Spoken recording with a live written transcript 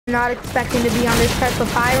not expecting to be on this type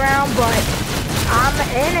of high round, but I'm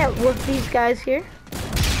in it with these guys here.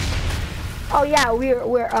 Oh yeah,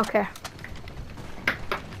 we're okay.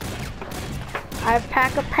 I have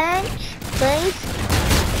pack a punch, please.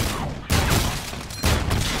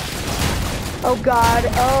 Oh god,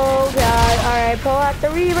 oh god. Alright, pull out the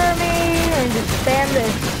reaver me and just spam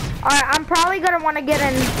this. Alright, I'm probably gonna want to get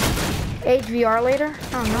an HVR later.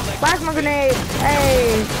 I don't know. Plasma grenade.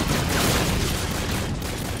 Hey.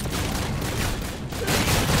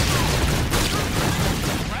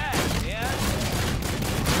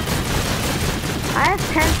 I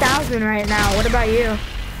have 10,000 right now. What about you?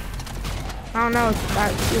 I don't know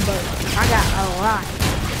about you, but I got a lot.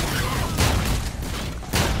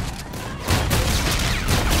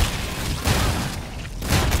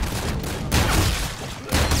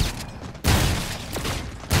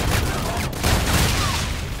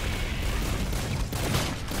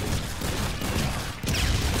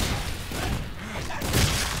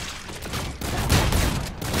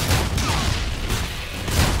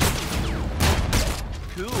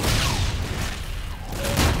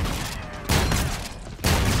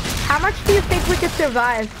 How much do you think we could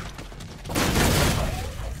survive?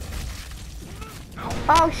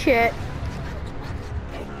 Oh shit.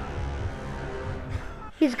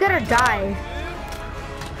 He's gonna die.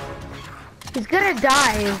 He's gonna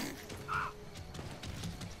die.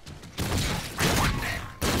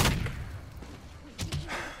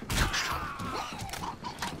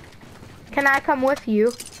 Can I come with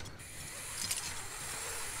you?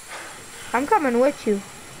 I'm coming with you.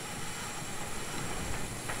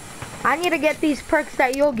 I need to get these perks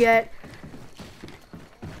that you'll get.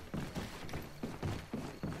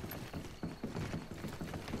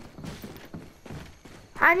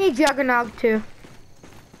 I need Juggernog too.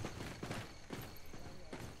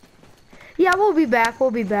 Yeah, we'll be back,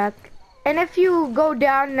 we'll be back. And if you go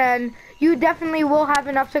down, then you definitely will have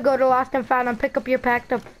enough to go to Lost and Found and pick up your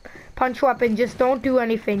packed up punch weapon. Just don't do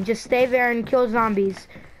anything. Just stay there and kill zombies.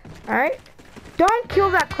 Alright? Don't kill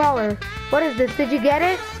that crawler. What is this? Did you get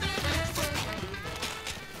it?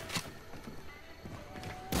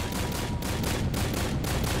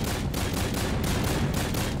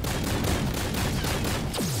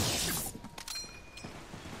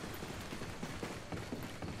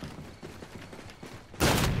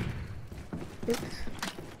 Oops.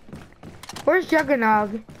 Where's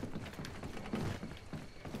Juggernog?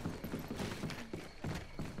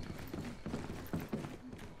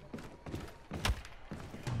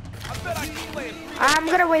 I'm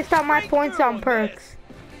gonna waste all my points on perks.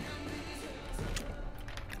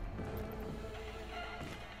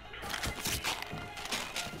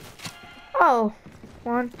 Oh,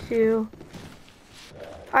 1, 2.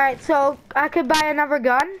 Alright, so I could buy another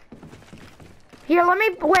gun. Here, let me,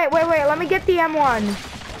 wait, let me get the M1.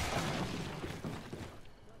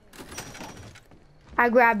 I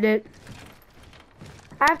grabbed it.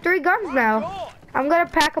 I have 3 guns now. I'm gonna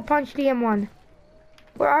pack a punch the M1.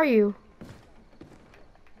 Where are you?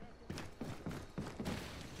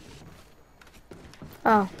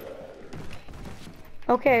 Oh.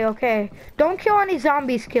 Okay, okay. Don't kill any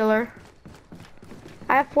zombies, killer.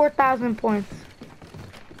 I have 4,000 points.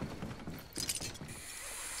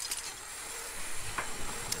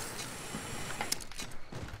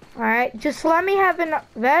 Alright, just let me have enough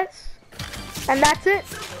vets. And that's it.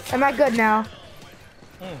 Am I good now?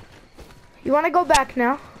 You want to go back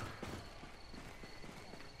now?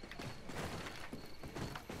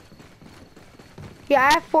 Yeah,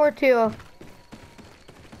 I have 4 too.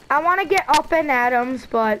 I want to get up in Adams,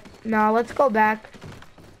 but no, let's go back.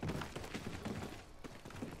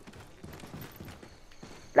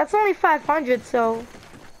 That's only 500, so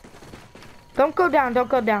don't go down, don't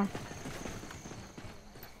go down.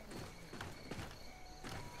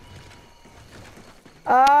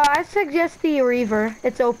 I suggest the Reaver.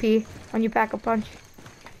 It's OP when you pack a punch.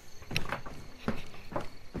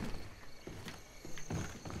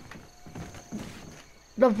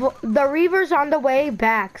 The Reaver's on the way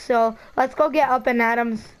back, so let's go get up in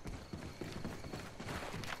Adams.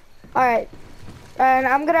 Alright. And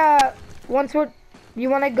I'm gonna, once we're, you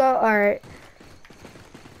wanna go, alright.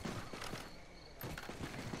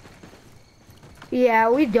 Yeah,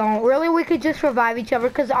 we don't. Really, we could just revive each other,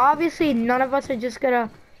 because obviously none of us are just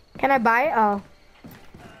gonna, can I buy it? Oh.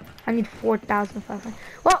 I need 4,500.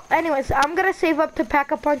 Well, anyways, I'm gonna save up to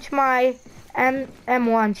pack a punch my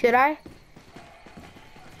M1, should I?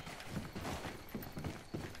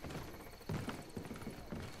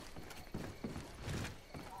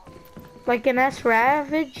 Like an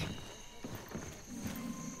S-Ravage?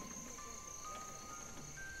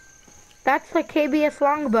 That's the KBS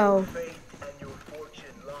longbow.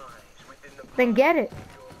 Then get it.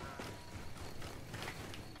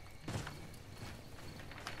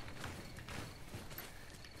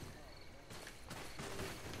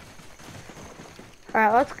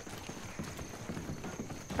 Alright,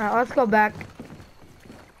 let's go back.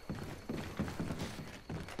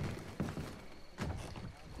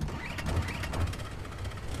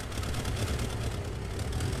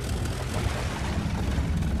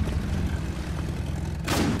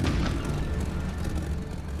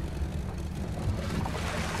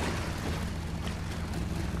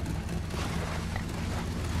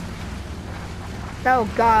 Oh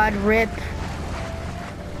God, rip.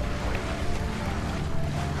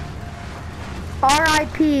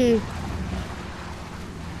 R.I.P.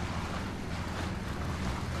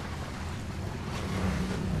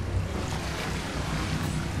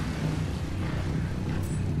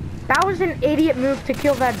 That was an idiot move to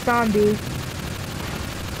kill that zombie.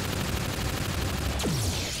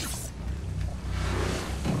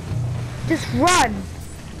 Just run.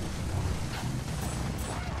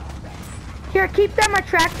 Here, keep them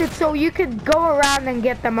attracted so you could go around and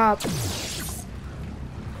get them up.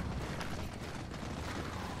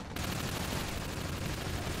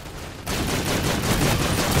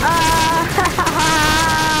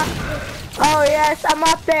 Oh yes, I'm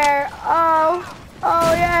up there. Oh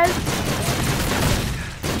yes.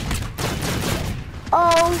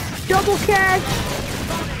 Oh, double catch.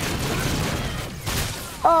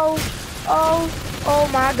 Oh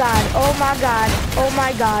my God, oh my God, oh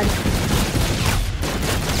my God.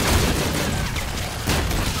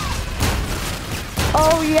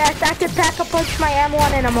 Oh yes, I could pack a punch my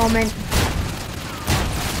M1 in a moment.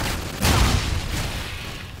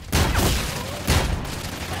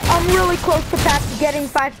 I'm really close to getting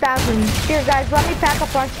 5,000. Here guys, let me pack a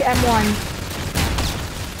punch M1.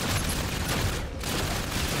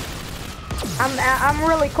 I'm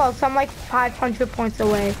really close. I'm like 500 points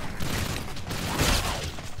away.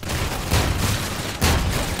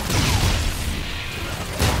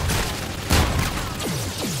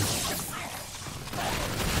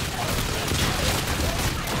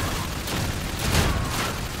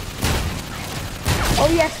 Oh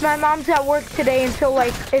yes, my mom's at work today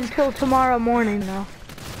until tomorrow morning though.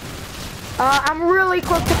 I'm really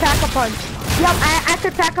close to pack a punch. Yep, I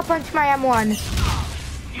could pack a punch my M1.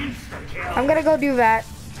 I'm gonna go do that.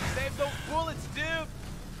 Save those bullets, dude.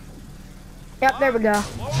 Yep, there we go.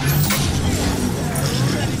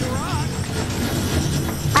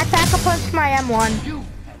 I pack a punch my M1.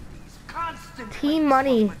 Team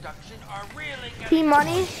money. Team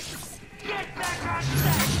money.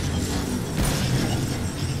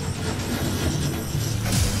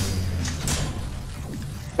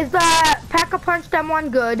 Is the pack-a-punch M1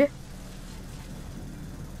 good?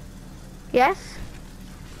 Yes?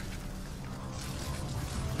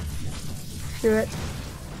 Do it.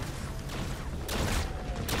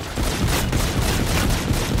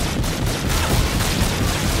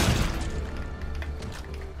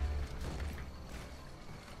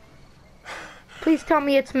 Please tell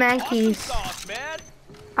me it's Mankeys.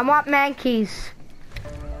 I want Mankeys.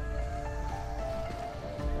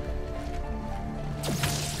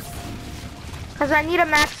 Cause I need a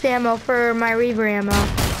max ammo for my Reaver ammo.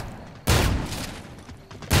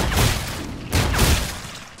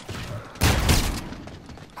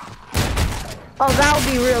 Oh, that would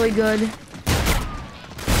be really good.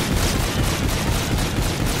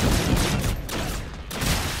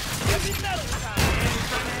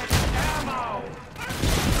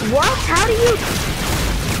 What? How do you...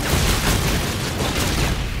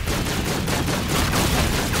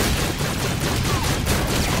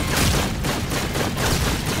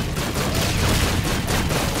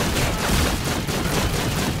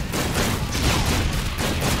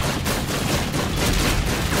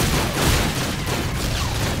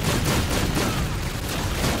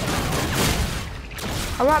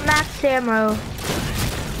 I want max ammo.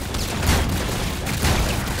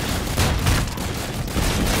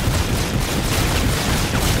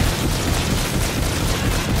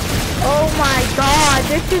 Oh my God,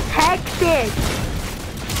 this is hectic.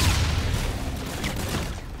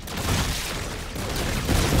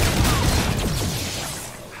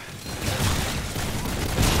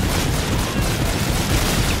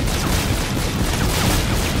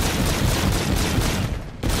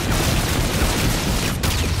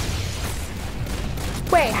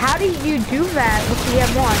 Wait, how do you do that with the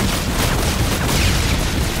M1?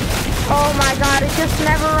 Oh my God, it just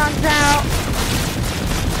never runs out.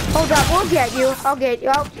 Hold up, we'll get you. I'll get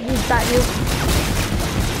you. Oh, he's got you.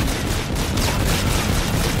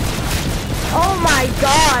 Oh my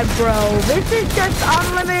God, bro. This is just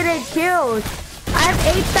unlimited kills. I have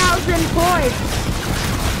 8,000 points.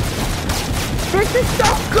 This is so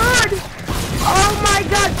good. Oh my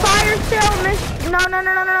god, fire sale, miss. No, no,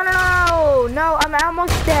 no, no, no, no, no. No, I'm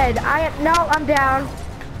almost dead. No, I'm down.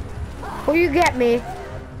 Will you get me?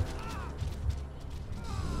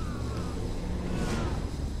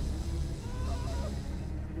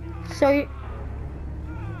 So,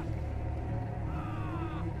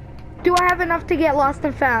 do I have enough to get lost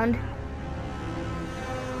and found?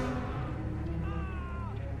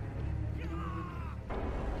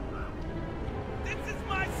 This is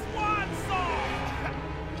my swan song.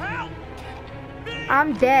 Help me.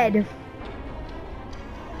 I'm dead.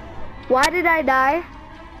 Why did I die?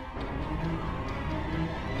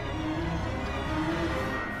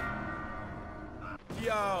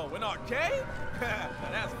 Yo, an arcade?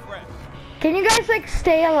 That's fresh. Can you guys like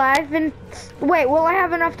stay alive and wait, will I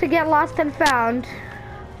have enough to get lost and found?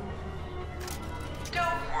 Don't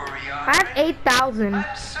worry, I have 8,000.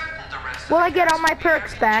 I'm certain the rest Will of I the get all guys my will be here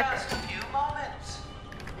perks in back? just a few moments.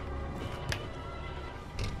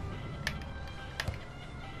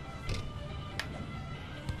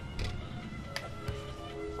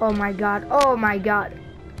 Oh my god, oh my god.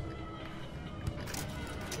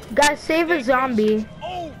 Guys, save a zombie.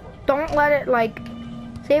 Over. Don't let it like,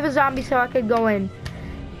 save a zombie so I could go in.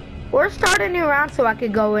 Or start a new round so I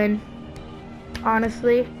could go in,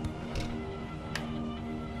 honestly.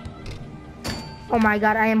 Oh my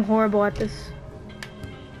god, I am horrible at this.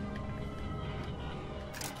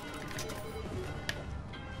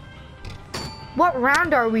 What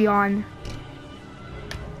round are we on?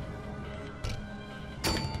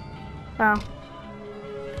 Oh.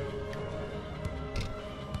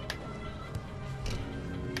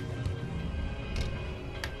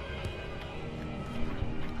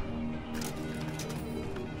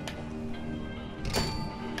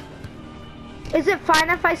 Is it fine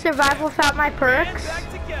if I survive without my perks? Back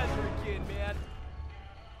together again, man.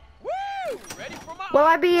 Woo! Ready for my Will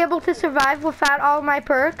I be able to survive without all my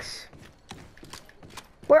perks?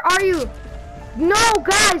 Where are you? No,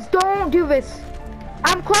 guys, don't do this.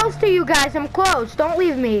 I'm close to you guys. I'm close. Don't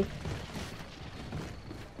leave me.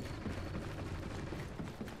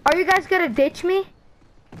 Are you guys gonna ditch me?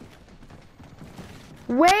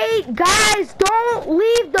 Wait, guys, don't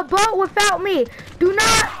leave the boat without me. Do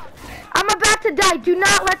not. I'm about to die. Do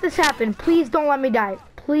not let this happen. Please don't let me die.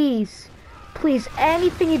 Please. Please,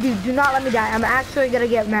 anything you do, do not let me die. I'm actually gonna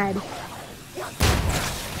get mad.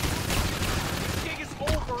 gig is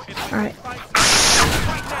over and I Alright. can find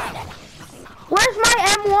right now. Where's my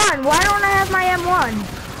M1? Why don't I have my M1?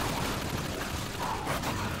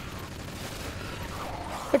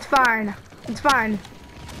 It's fine. It's fine.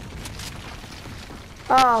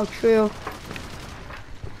 Oh, true.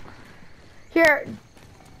 Here.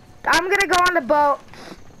 I'm gonna go on the boat.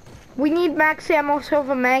 We need max ammo so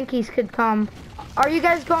the mankeys could come. Are you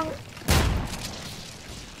guys going?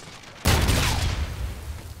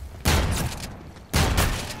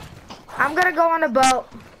 I'm gonna go on the boat.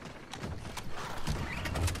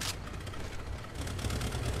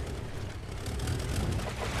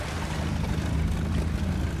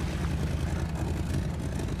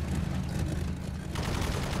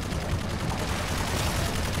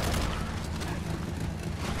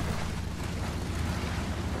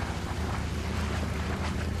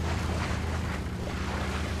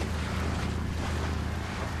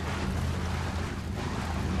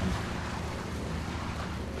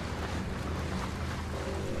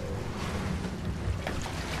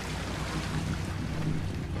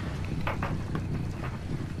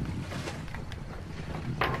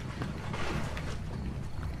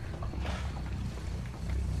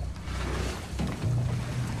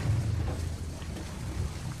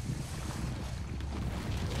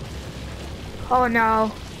 Oh no.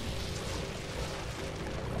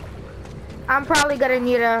 I'm probably gonna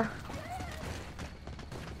need a...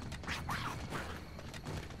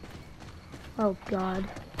 Oh god.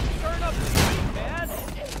 Turn up the heat, man.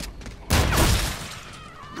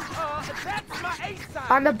 That's my A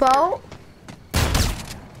side. On the boat?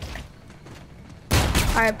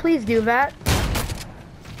 Alright, please do that.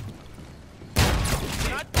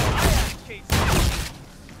 Not my ass case.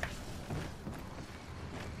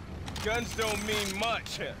 Guns don't mean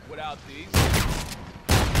much without these.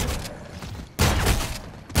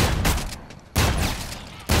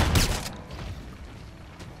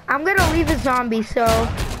 I'm gonna leave a zombie, so...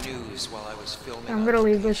 News while I was filming I'm gonna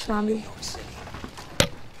leave this zombie. New York City.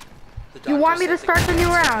 The You want me to doctors said start the new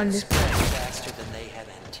cancer had round? spread faster than they had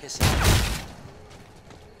anticipated.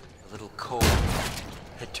 A little cold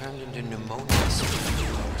had turned into pneumonia 2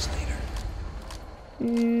 hours later.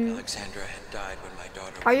 Alexandra had died when my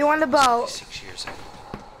daughter Are you on the was only boat? 6 years old.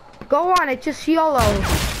 Go on it, just YOLO.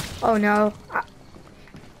 Oh no.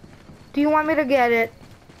 Do you want me to get it?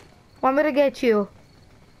 Want me to get you?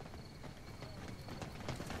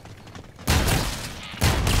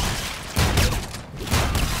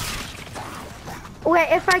 Wait,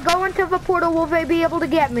 if I go into the portal, will they be able to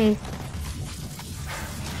get me?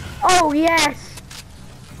 Oh, yes.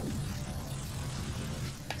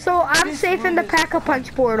 So I'm safe in the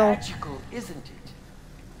Pack-a-Punch portal. Magical, isn't it?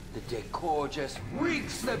 The decor just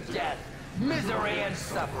reeks of death, misery, and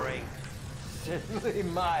suffering. Certainly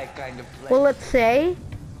my kind of place. Will it say?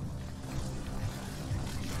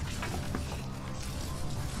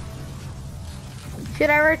 Should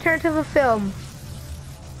I return to the film?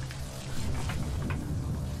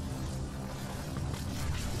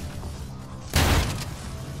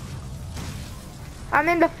 I'm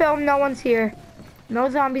in the film, no one's here. No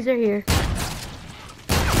zombies are here.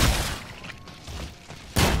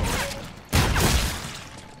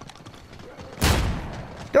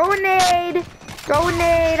 Throw a nade! Throw a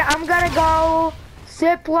nade! I'm gonna go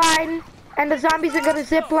zip line, and the zombies are gonna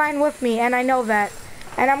zip line with me, and I know that.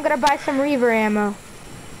 And I'm gonna buy some Reaver ammo.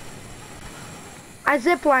 I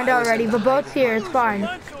zip lined already, the boat's here, it's fine.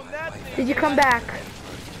 Did you come back?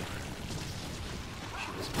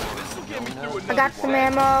 I got some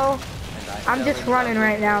ammo. I'm just running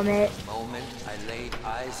right now, mate. The moment I laid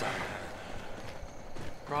eyes on her.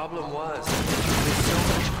 Problem was, with so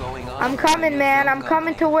much going on. I'm coming, man. I'm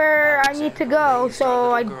coming to where I need to go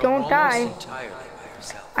so I don't die. Entirely by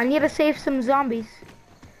herself. I need to save some zombies.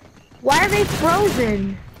 Why are they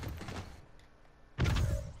frozen?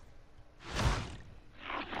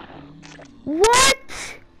 What?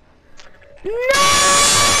 No!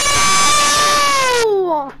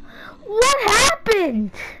 What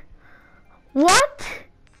happened? What?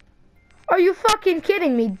 Are you fucking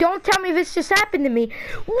kidding me? Don't tell me this just happened to me.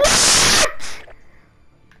 What?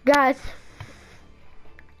 Guys,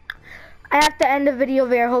 I have to end the video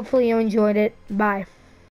there. Hopefully you enjoyed it. Bye.